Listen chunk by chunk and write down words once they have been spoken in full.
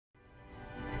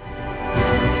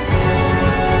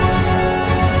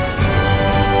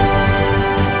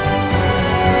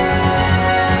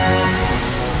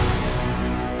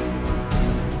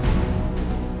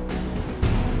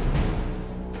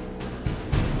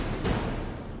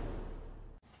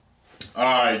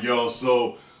Alright, y'all,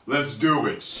 so let's do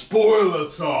it. Spoiler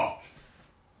talk.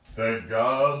 Thank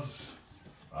gods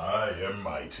I am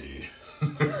mighty.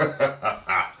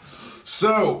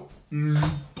 So,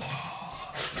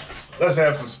 let's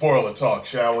have some spoiler talk,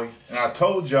 shall we? And I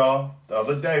told y'all the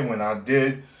other day when I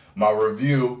did my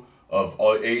review of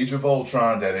Age of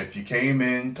Ultron that if you came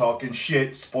in talking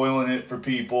shit, spoiling it for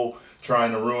people,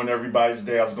 trying to ruin everybody's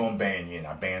day, I was going to ban you. And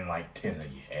I banned like 10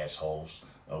 of you assholes,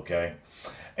 okay?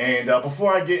 And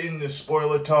before I get into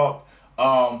spoiler talk,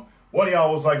 one of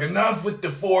y'all was like, enough with the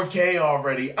 4K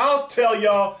already. I'll tell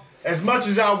y'all as much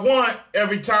as I want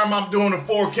every time I'm doing a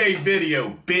 4K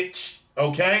video, bitch,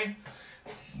 okay?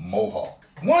 Mohawk.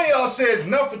 One of y'all said,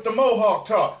 enough with the Mohawk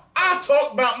talk. I'll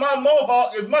talk about my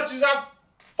Mohawk as much as I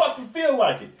fucking feel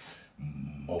like it.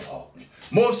 Mohawk.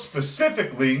 More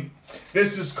specifically,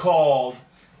 this is called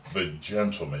the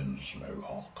Gentleman's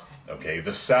Mohawk. Okay,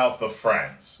 the south of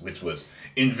France, which was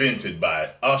invented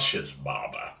by Usher's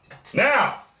barber.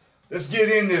 Now, let's get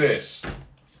into this.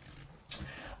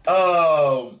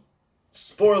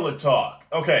 Spoiler talk.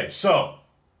 Okay, so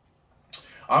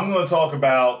I'm going to talk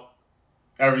about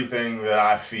everything that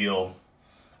I feel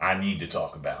I need to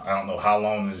talk about. I don't know how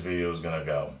long this video is going to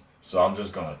go. So I'm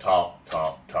just going to talk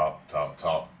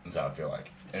until I feel like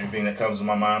it. Anything that comes to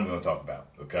my mind, I'm going to talk about.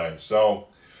 Okay, so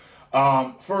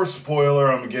first spoiler,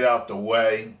 I'm going to get out the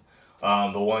way.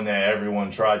 The one that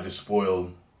everyone tried to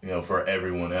spoil, for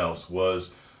everyone else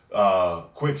was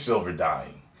Quicksilver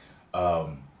dying.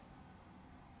 I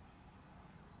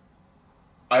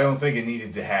don't think it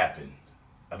needed to happen.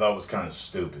 I thought it was kind of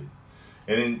stupid.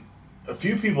 And then a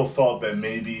few people thought that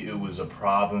maybe it was a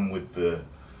problem with the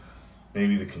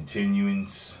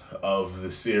continuance of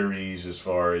the series as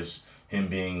far as him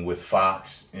being with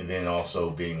Fox and then also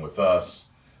being with us.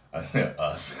 Being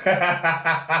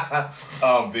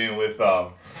with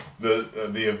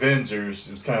the Avengers.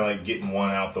 It was kind of like getting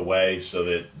one out the way so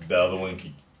that the other one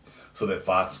so that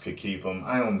Fox could keep him.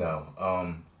 I don't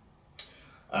know.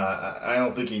 I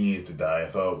don't think he needed to die. I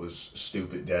thought it was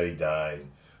stupid that he died.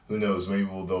 Who knows? Maybe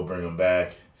they'll bring him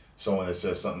back. Someone that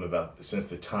says something about since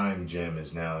the time gem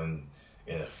is now in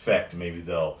effect, maybe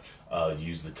they'll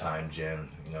use the time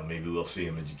gem. Maybe we'll see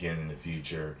him again in the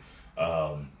future.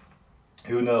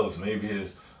 Who knows? Maybe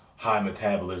his high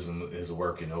metabolism is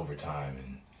working overtime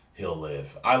and he'll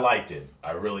live. I liked him.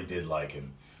 I really did like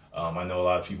him. I know a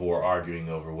lot of people were arguing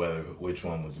over which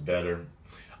one was better.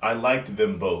 I liked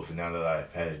them both. And now that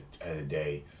I've had a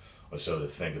day or so to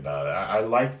think about it, I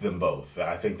liked them both.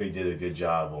 I think they did a good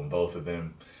job on both of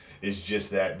them. It's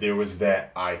just that there was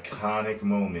that iconic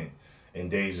moment in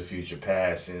Days of Future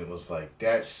Past, and it was like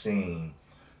that scene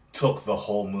took the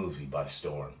whole movie by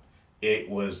storm. It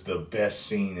was the best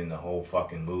scene in the whole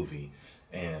fucking movie,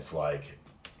 and it's like,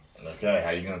 okay, how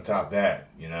you gonna top that?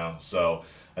 So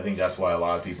I think that's why a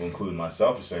lot of people, including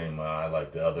myself, are saying I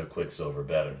like the other Quicksilver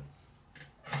better.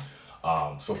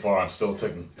 So far, I'm still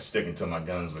sticking to my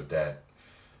guns with that.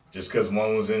 Just because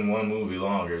one was in one movie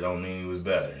longer don't mean he was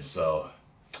better. So,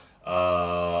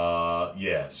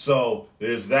 yeah. So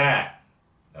there's that.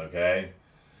 Okay.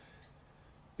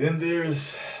 Then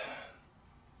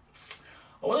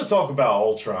I want to talk about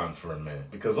Ultron for a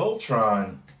minute, because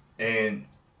Ultron and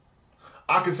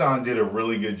Akasan did a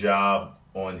really good job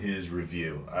on his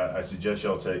review. I suggest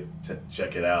y'all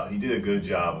check it out. He did a good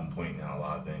job on pointing out a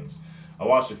lot of things. I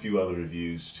watched a few other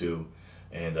reviews too.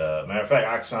 And matter of fact,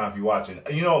 Akasan, if you're watching,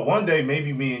 one day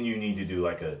maybe me and you need to do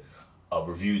like a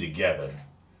review together,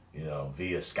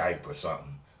 via Skype or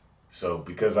something. So,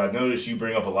 because I noticed you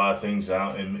bring up a lot of things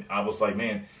out, and I was like,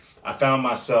 man, I found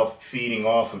myself feeding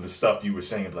off of the stuff you were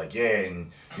saying, like, yeah, and,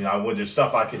 there's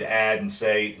stuff I could add and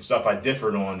say, stuff I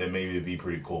differed on that maybe it'd be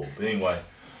pretty cool. But anyway,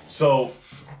 so,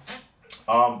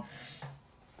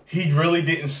 he really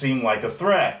didn't seem like a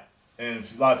threat. And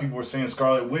a lot of people were saying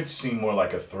Scarlet Witch seemed more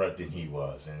like a threat than he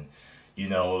was. And, it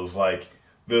was like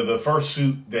the first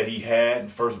suit that he had,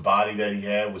 first body that he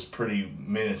had was pretty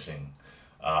menacing.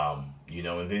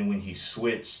 And then when he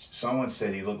switched, someone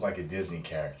said he looked like a Disney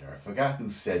character. I forgot who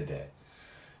said that.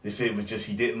 They said it was just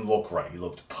he didn't look right. He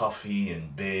looked puffy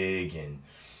and big. And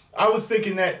I was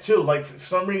thinking that too. Like, for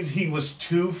some reason, he was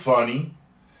too funny.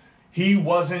 He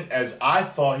wasn't, as I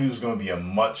thought he was going to be, a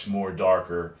much more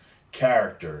darker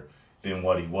character than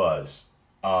what he was.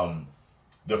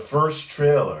 The first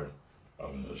trailer,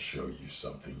 I'm going to show you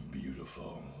something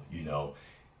beautiful.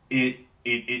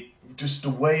 It just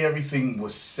the way everything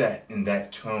was set in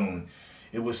that tone,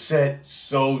 it was set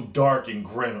so dark and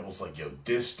grim. It was like, yo,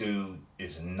 this dude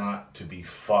is not to be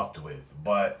fucked with.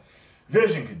 But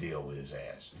Vision could deal with his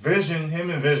ass.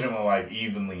 Him and Vision were like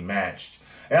evenly matched.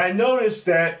 And I noticed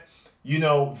that you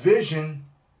know, Vision,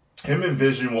 him and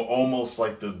Vision were almost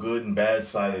like the good and bad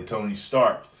side of Tony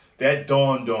Stark. That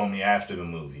dawned on me after the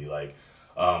movie. Like,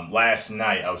 last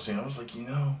night I was like, you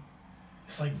know,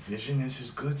 it's like Vision is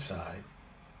his good side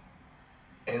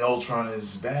and Ultron is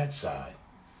his bad side.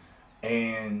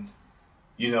 And,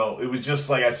 you know, it was just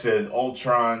like I said,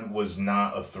 Ultron was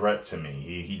not a threat to me.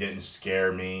 He didn't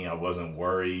scare me. I wasn't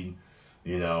worried.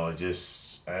 You know, I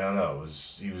don't know.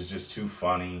 He was just too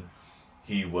funny.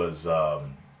 He was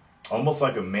almost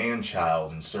like a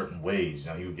man-child in certain ways.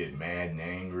 You know, he would get mad and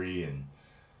angry, and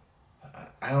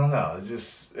I don't know. It's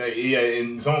just, yeah,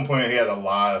 and someone pointed out he had a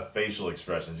lot of facial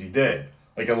expressions. He did.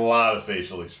 Like, a lot of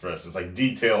facial expressions, like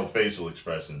detailed facial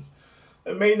expressions.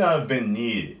 It may not have been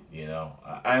needed, you know.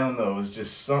 I don't know. It was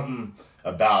just something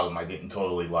about him I didn't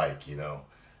totally like, you know.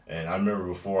 And I remember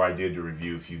before I did the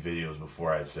review, a few videos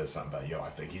before, I said something about, yo, I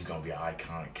think he's going to be an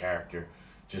iconic character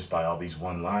just by all these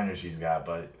one-liners he's got.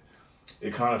 But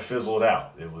it kind of fizzled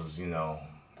out. It was, you know,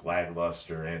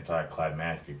 lackluster,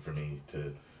 anticlimactic for me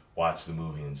to watch the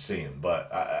movie and see him.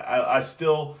 But I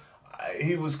still,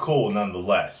 he was cool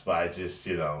nonetheless. But I just,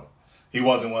 you know, he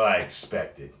wasn't what I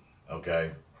expected,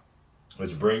 okay?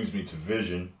 Which brings me to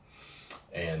Vision.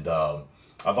 And I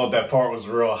thought that part was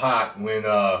real hot when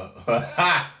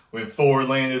when Thor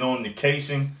landed on the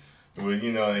casing. When,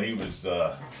 you know, he was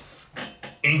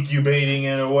incubating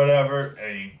it or whatever.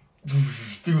 And he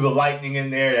threw the lightning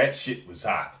in there. That shit was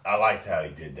hot. I liked how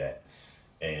he did that.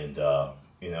 And,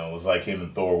 you know, it was like him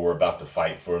and Thor were about to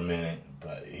fight for a minute.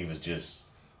 But he was just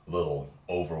a little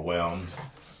overwhelmed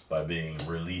by being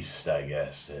released, I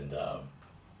guess. And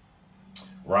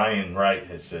Ryan Wright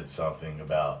has said something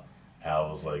about how it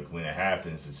was like, when it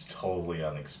happens, it's totally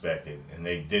unexpected. And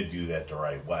they did do that the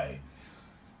right way.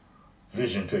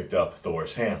 Vision picked up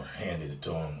Thor's hammer, handed it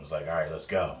to him, was like, all right, let's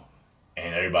go.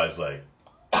 And everybody's like,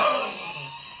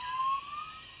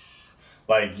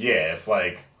 like, yeah, it's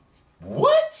like,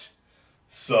 what?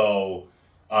 So,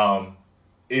 and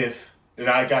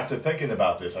I got to thinking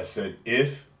about this. I said,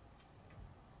 if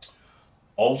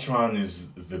Ultron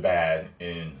is the bad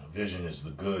and Vision is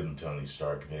the good in Tony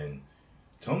Stark, then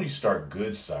Tony Stark's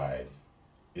good side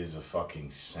is a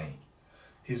fucking saint.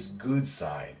 His good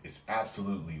side is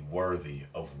absolutely worthy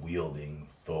of wielding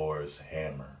Thor's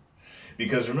hammer.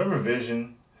 Because remember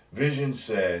Vision? Vision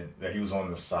said that he was on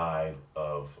the side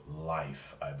of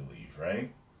life, I believe,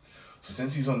 right? So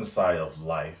since he's on the side of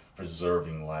life,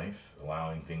 preserving life,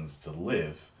 allowing things to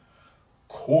live, of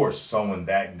course someone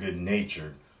that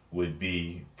good-natured would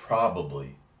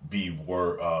probably be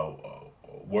worthy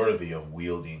of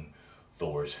wielding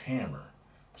Thor's hammer,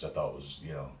 which I thought was,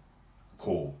 you know,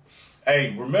 cool.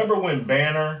 Hey, remember when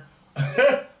Banner,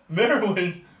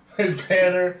 when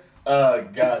Banner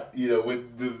got, you know, when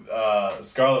the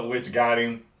Scarlet Witch got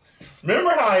him?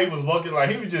 Remember how he was looking like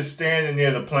he was just standing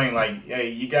near the plane like, hey,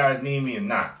 you guys need me or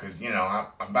not? Because, you know,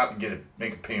 I'm about to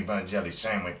make a peanut butter and jelly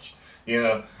sandwich, you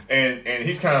know? And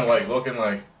he's kind of like looking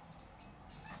like,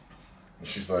 and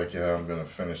she's like, yeah, I'm going to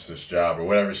finish this job or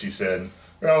whatever she said.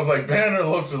 And I was like, Banner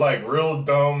looks like real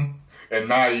dumb and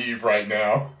naive right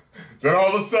now. Then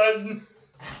all of a sudden,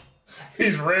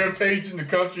 he's rampaging the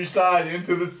countryside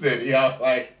into the city. I was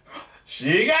like,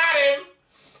 she got him.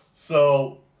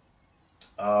 So,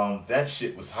 that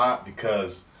shit was hot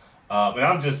because,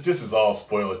 and this is all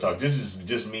spoiler talk. This is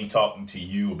just me talking to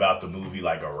you about the movie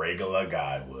like a regular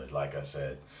guy would, like I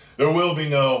said. There will be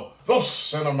no, the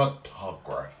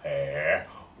cinematography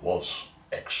was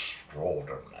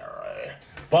extraordinary.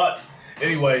 But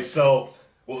anyway, so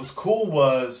what was cool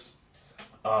was,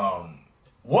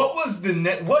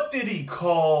 what did he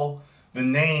call the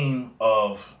name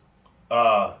of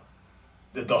the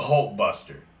Hulk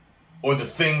Buster? Or the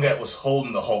thing that was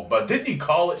holding the Hulk? But didn't he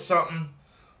call it something?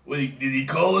 Did he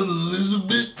call it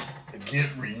Elizabeth? I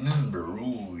can't remember.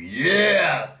 Ooh,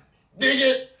 yeah. Dig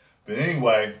it. But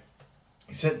anyway,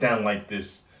 he sent down like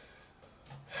this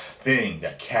thing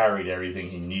that carried everything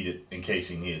he needed in case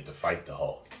he needed to fight the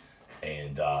Hulk.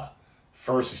 And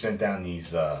first he sent down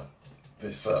this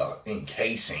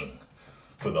encasing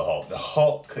for the Hulk. The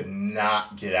Hulk could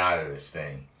not get out of this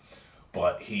thing.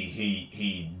 But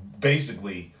he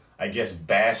basically, I guess,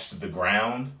 bashed the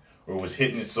ground or was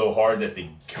hitting it so hard that the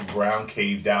ground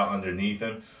caved out underneath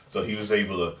him. So he was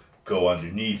able to go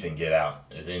underneath and get out.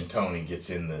 And then Tony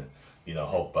gets in the, you know,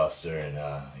 Hulk Buster, and,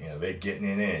 you know, they're getting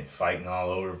it in, fighting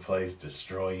all over the place,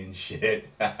 destroying shit,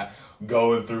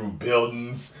 going through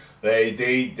buildings. They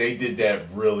did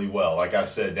that really well. Like I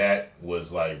said, that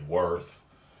was, like, worth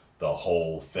the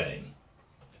whole thing.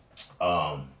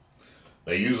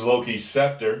 They used Loki's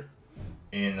scepter.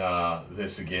 in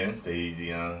this again.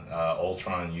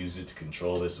 Ultron used it to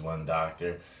control this one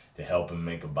doctor to help him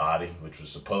make a body, which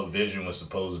was Vision was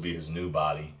supposed to be his new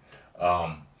body.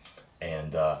 I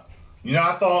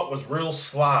thought it was real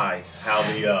sly how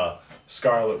the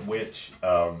Scarlet Witch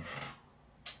kind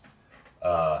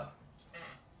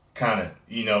of,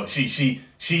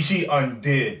 she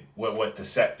undid what the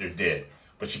Scepter did,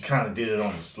 but she kind of did it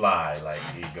on the slide. Like,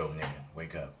 here you go, nigga,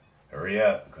 wake up, hurry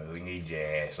up, because we need your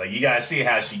ass. Like, you gotta see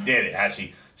how she did it, how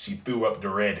she threw up the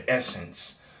red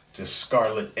essence, to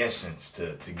Scarlet Essence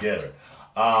to get her,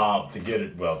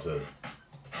 to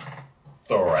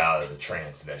throw her out of the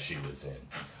trance that she was in.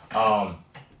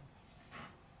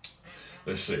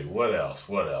 Let's see, what else?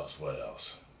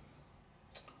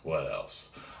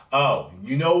 Oh,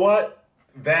 you know what?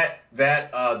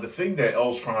 The thing that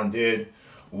Ultron did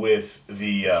with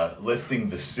the lifting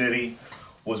the city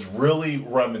was really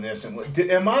reminiscent.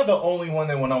 Am I the only one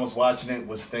that when I was watching it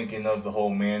was thinking of the whole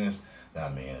Man of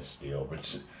Steel,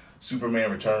 but Superman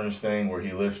Returns thing where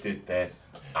he lifted that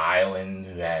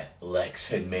island that Lex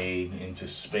had made into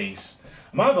space?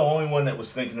 Am I the only one that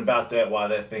was thinking about that while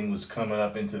that thing was coming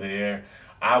up into the air?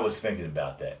 I was thinking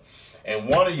about that. And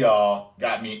one of y'all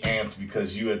got me amped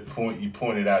because you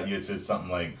pointed out, you had said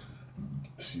something like,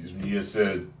 you had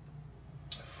said,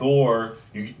 Thor,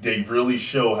 they really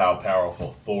show how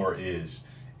powerful Thor is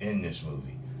in this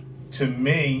movie. To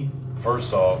me,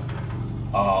 first off,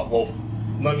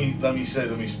 let me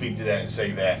speak to that and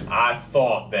say that I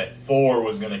thought that Thor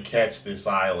was gonna catch this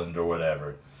island or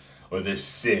whatever, or this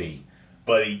city,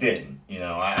 but he didn't.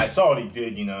 I saw what he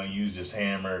did. He used his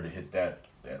hammer to hit that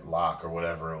lock or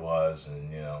whatever it was,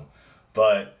 and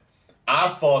but I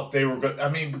thought they were good.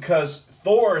 Because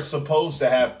Thor is supposed to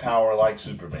have power like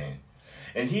Superman,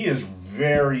 and he is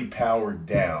very powered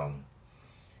down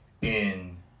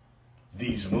in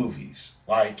these movies.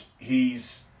 Like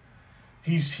he's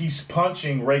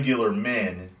punching regular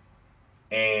men,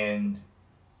 and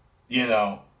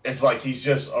it's like he's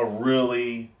just a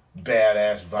really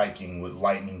badass Viking with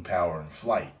lightning power and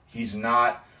flight. He's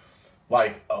not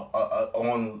like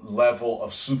on level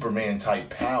of Superman type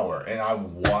power, and I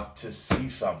want to see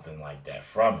something like that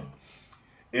from him.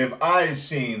 If I had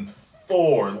seen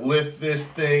Thor lift this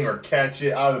thing or catch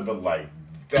it, I would have been like,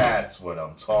 that's what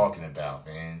I'm talking about,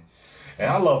 man. And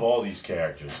I love all these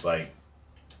characters. Like,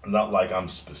 not like I'm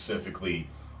specifically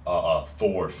a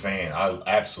Thor fan. I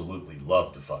absolutely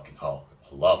love the fucking Hulk.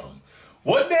 I love him.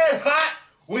 Wasn't that hot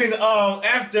when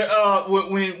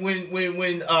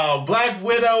when Black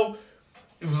Widow,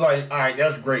 it was like, all right,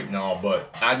 that's great and all,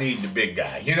 but I need the big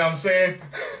guy. You know what I'm saying?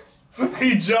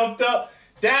 He jumped up.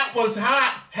 That was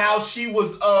hot. How she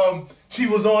was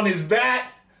on his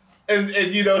back, and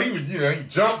he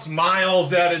jumps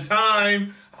miles at a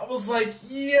time. I was like,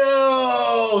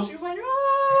 yo. She's like, ah.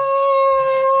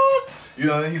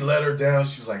 And he let her down.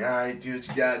 She was like, all right, dude, what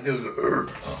you gotta do.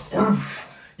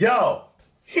 Yo,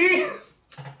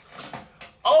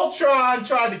 Ultron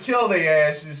tried to kill their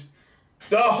asses.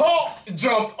 The Hulk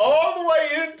jumped all the way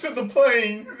into the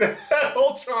plane that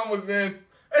Ultron was in.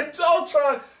 And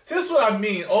Ultron, this is what I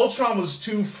mean. Ultron was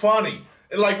too funny.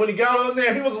 And like when he got on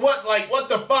there, he was what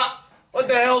the fuck? What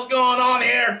the hell's going on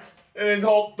here? And then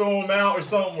Hulk threw him out or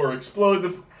something, or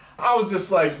exploded. I was just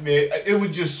like, man, it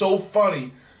was just so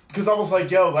funny. Because I was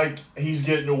like, yo, like, he's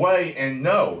getting away. And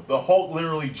no, the Hulk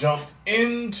literally jumped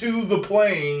into the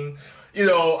plane.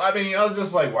 I was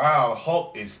just like, wow,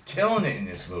 Hulk is killing it in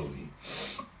this movie.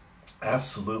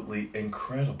 Absolutely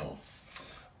incredible.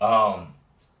 One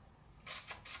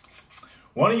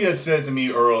of you had said to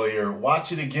me earlier,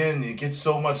 watch it again, it gets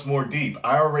so much more deep.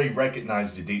 I already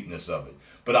recognized the deepness of it.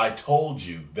 But I told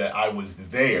you that I was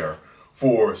there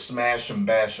for smash 'em,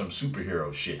 bash 'em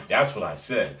superhero shit. That's what I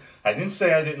said. I didn't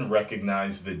say I didn't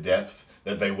recognize the depth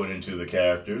that they went into the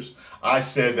characters. I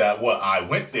said that what I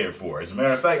went there for. As a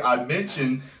matter of fact, I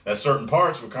mentioned that certain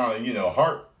parts were kind of,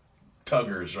 heart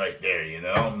tuggers right there,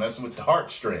 messing with the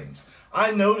heartstrings.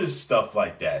 I noticed stuff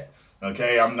like that.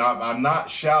 Okay, I'm not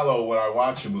shallow when I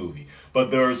watch a movie, but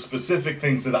there are specific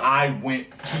things that I went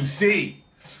to see.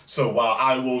 So while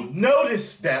I will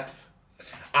notice depth,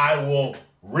 I will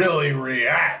really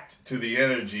react to the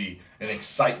energy and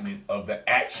excitement of the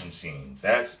action scenes.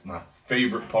 That's my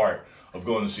favorite part of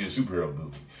going to see a superhero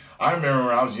movie. I remember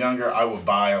when I was younger, I would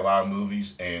buy a lot of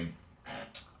movies, and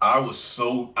I watched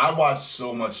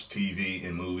so much TV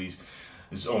and movies,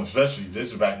 especially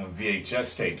this is back when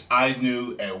VHS tapes. I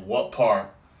knew at what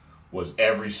part was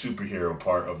every superhero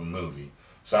part of a movie.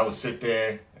 So I would sit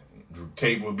there, the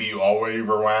tape would be already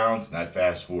rewound, and I'd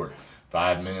fast forward.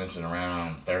 5 minutes and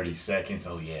around 30 seconds.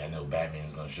 Oh yeah, I know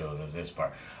Batman's gonna show them this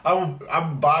part. I would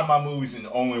buy my movies and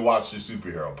only watch the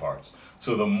superhero parts.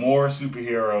 So the more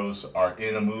superheroes are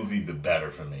in a movie, the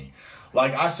better for me.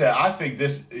 Like I said, I think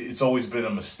it's always been a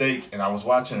mistake. And I was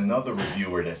watching another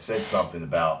reviewer that said something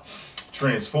about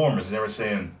Transformers, and they were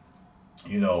saying,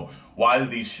 you know, why do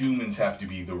these humans have to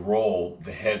be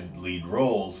the head lead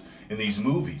roles in these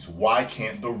movies? Why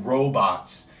can't the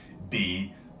robots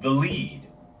be the lead?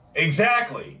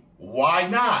 Exactly. Why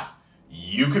not?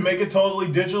 You can make a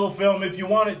totally digital film if you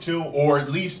wanted to, or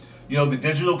at least, you know, the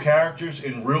digital characters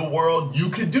in real world, you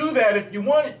could do that if you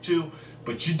wanted to,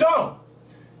 but you don't.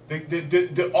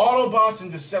 The Autobots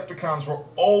and Decepticons were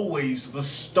always the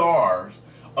stars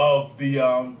of the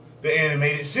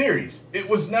animated series. It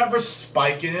was never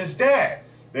Spike and his dad.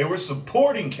 They were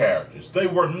supporting characters. They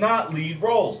were not lead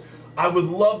roles. I would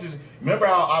love to remember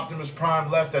how Optimus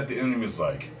Prime left at the end and was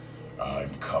like,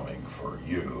 I'm coming for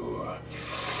you.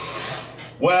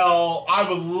 Well, I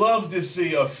would love to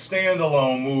see a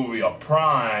standalone movie of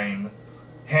Prime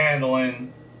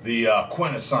handling the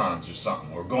Quintessons or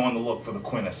something, or going to look for the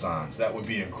Quintessons. That would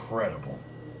be incredible.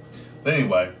 But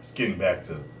anyway, it's getting back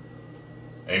to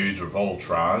Age of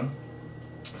Ultron.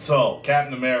 So,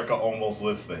 Captain America almost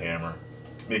lifts the hammer.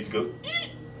 Makes it go,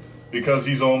 because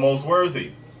he's almost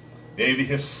worthy. Maybe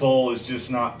his soul is just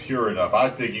not pure enough. I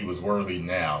think he was worthy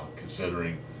now,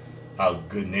 considering how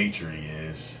good-natured he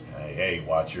is. Hey,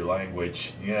 watch your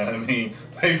language. You know what I mean?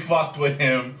 They fucked with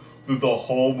him through the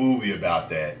whole movie about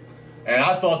that. And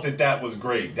I thought that was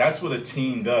great. That's what a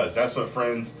team does. That's what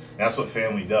friends, that's what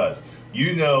family does.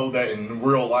 You know that in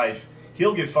real life,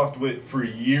 he'll get fucked with for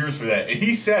years for that. And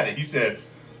he said it. He said,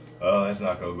 oh, that's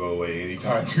not going to go away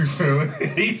anytime too soon.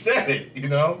 He said it, you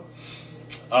know?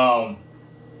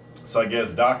 So I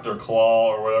guess Dr.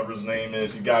 Claw, or whatever his name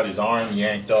is, he got his arm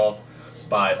yanked off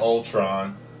by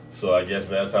Ultron. So I guess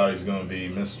that's how he's going to be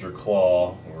Mr.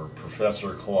 Claw, or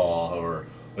Professor Claw, or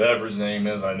whatever his name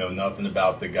is. I know nothing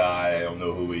about the guy. I don't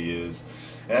know who he is.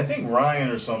 And I think Ryan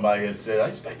or somebody had said, I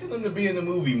expected him to be in the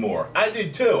movie more. I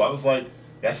did too. I was like,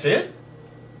 that's it?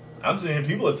 I'm seeing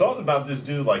people are talking about this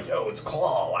dude like, yo, it's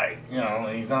Claw. Like, you know,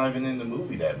 and he's not even in the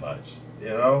movie that much. You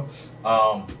know?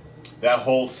 That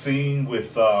whole scene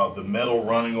with the metal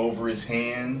running over his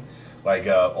hand, like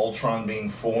Ultron being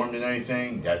formed and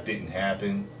everything, that didn't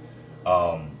happen.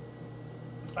 I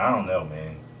don't know,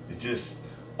 man. It just,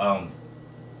 I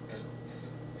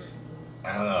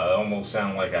don't know, it almost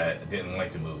sounded like I didn't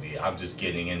like the movie. I'm just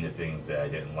getting into things that I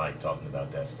didn't like, talking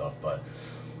about that stuff. But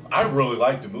I really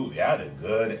liked the movie. I had a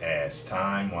good-ass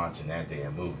time watching that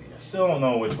damn movie. I still don't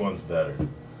know which one's better.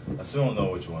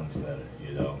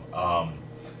 You know?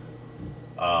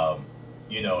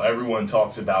 You know, everyone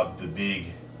talks about the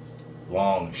big,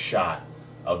 long shot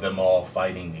of them all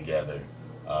fighting together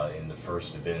in the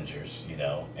first Avengers, you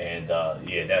know? And,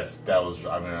 yeah, that was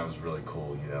really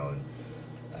cool, you know? And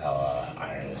how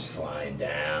Iron is flying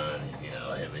down, and, you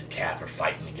know, him and Cap are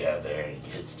fighting together, and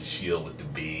he hits the shield with the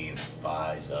beam,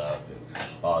 flies up, and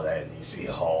all that, and you see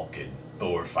Hulk and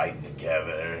Thor fighting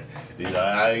together. You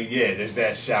know, yeah, there's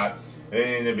that shot. And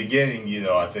in the beginning, you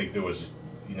know, I think there was,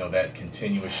 you know, that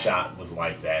continuous shot was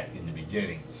like that in the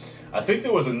beginning. I think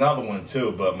there was another one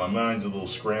too, but my mind's a little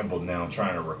scrambled now,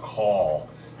 trying to recall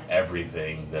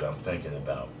everything that I'm thinking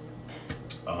about.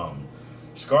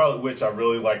 Scarlet Witch,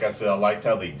 like I said, I liked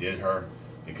how they did her,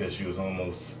 because she was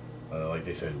almost, like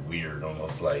they said, weird,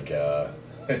 almost like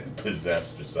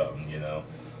possessed or something, you know?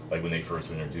 Like when they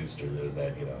first introduced her, there's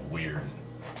that, you know, weird,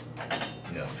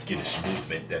 you know, skittish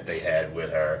movement that they had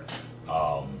with her.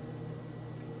 I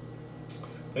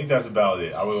think that's about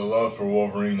it. I would have loved for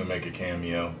Wolverine to make a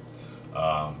cameo.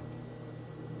 But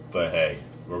hey,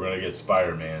 we're going to get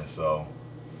Spider-Man, so,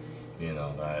 you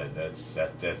know,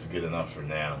 that's good enough for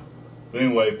now. But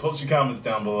anyway, post your comments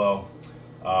down below.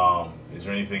 Is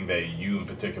there anything that you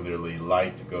particularly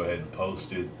liked? Go ahead and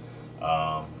post it.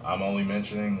 I'm only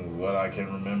mentioning what I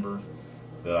can remember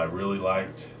that I really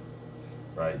liked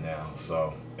right now.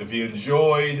 So if you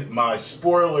enjoyed my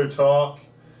spoiler talk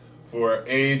for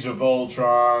Age of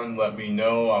Ultron, let me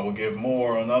know. I will give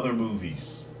more on other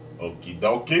movies. Okie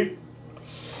dokie.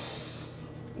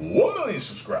 1 million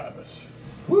subscribers.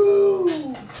 Woo!